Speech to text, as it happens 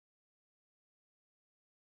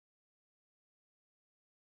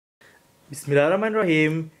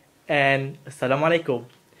Bismillahirrahmanirrahim and Assalamualaikum.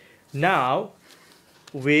 Now,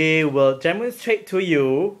 we will demonstrate to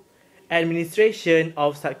you administration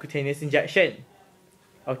of subcutaneous injection.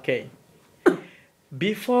 Okay.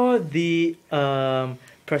 Before the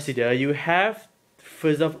procedure,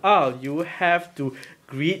 first of all, you have to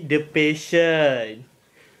greet the patient.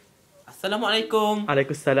 Assalamualaikum.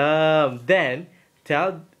 Alaikussalam. Then,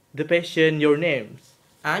 tell the patient your names.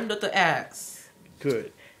 I'm Dr. X.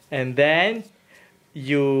 Good. And then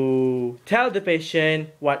you tell the patient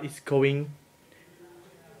what is going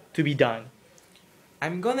to be done.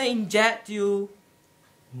 I'm gonna inject you.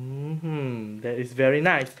 That is very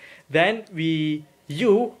nice. Then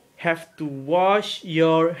you have to wash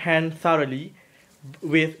your hand thoroughly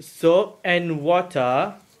with soap and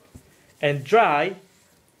water and dry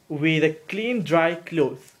with a clean dry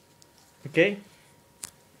cloth. Okay?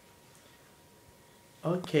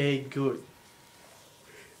 Okay, good.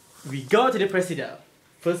 We go to the procedure.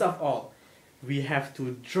 First of all, we have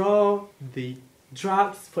to draw the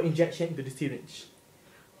drugs for injection into the syringe.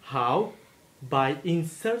 How? By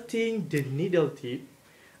inserting the needle tip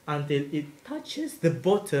until it touches the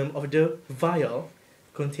bottom of the vial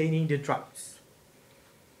containing the drugs.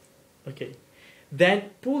 Okay.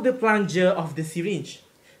 Then pull the plunger of the syringe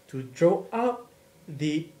to draw out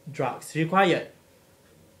the drugs required.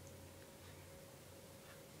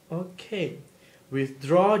 Okay.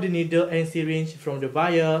 Withdraw the needle and syringe from the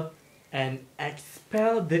vial and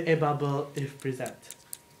expel the air bubble if present.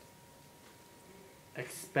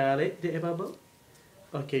 Expel it, the air bubble.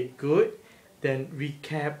 Okay, good. Then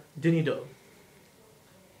recap the needle.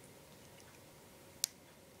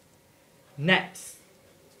 Next,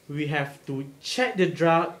 we have to check the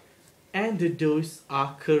drug and the dose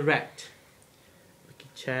are correct. Okay,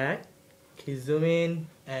 check. Okay, zoom in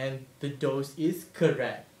and the dose is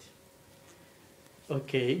correct.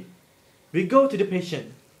 Okay, we go to the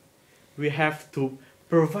patient. We have to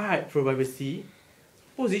provide privacy,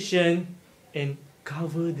 position, and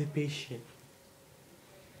cover the patient.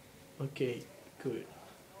 Okay, good.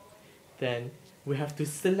 Then we have to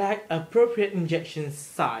select appropriate injection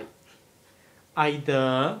site,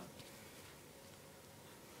 either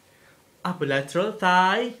upper lateral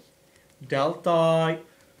thigh, deltoid,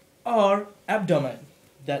 or abdomen.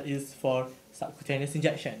 That is for subcutaneous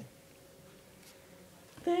injection.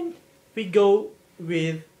 Then we go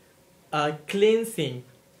with cleansing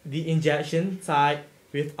the injection site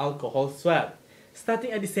with alcohol swab,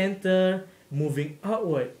 starting at the center, moving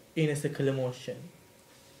outward in a circular motion.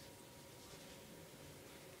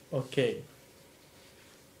 Okay.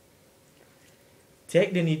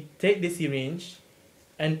 Take the syringe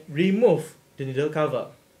and remove the needle cover.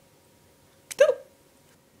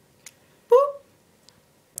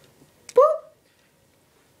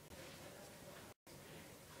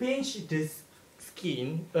 Pinch the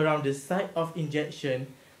skin around the site of injection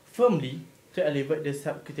firmly to elevate the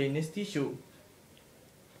subcutaneous tissue.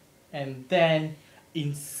 And then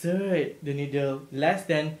insert the needle less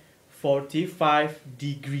than 45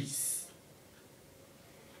 degrees.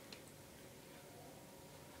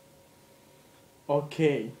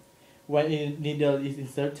 Okay, when the needle is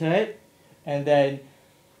inserted, and then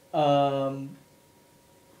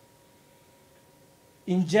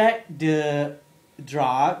inject the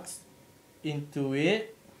drugs into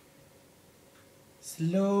it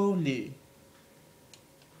slowly.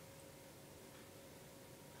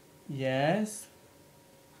 Yes.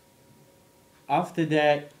 After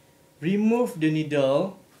that, remove the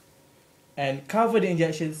needle and cover the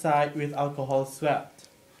injection site with alcohol swab.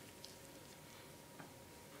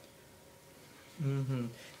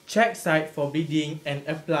 Check site for bleeding and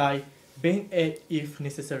apply Band-Aid if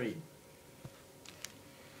necessary.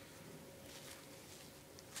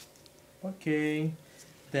 Okay,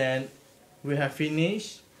 then we have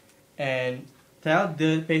finished, and tell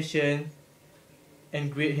the patient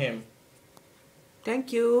and greet him.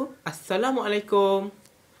 Thank you. Assalamualaikum.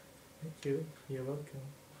 Thank you. You're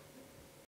welcome.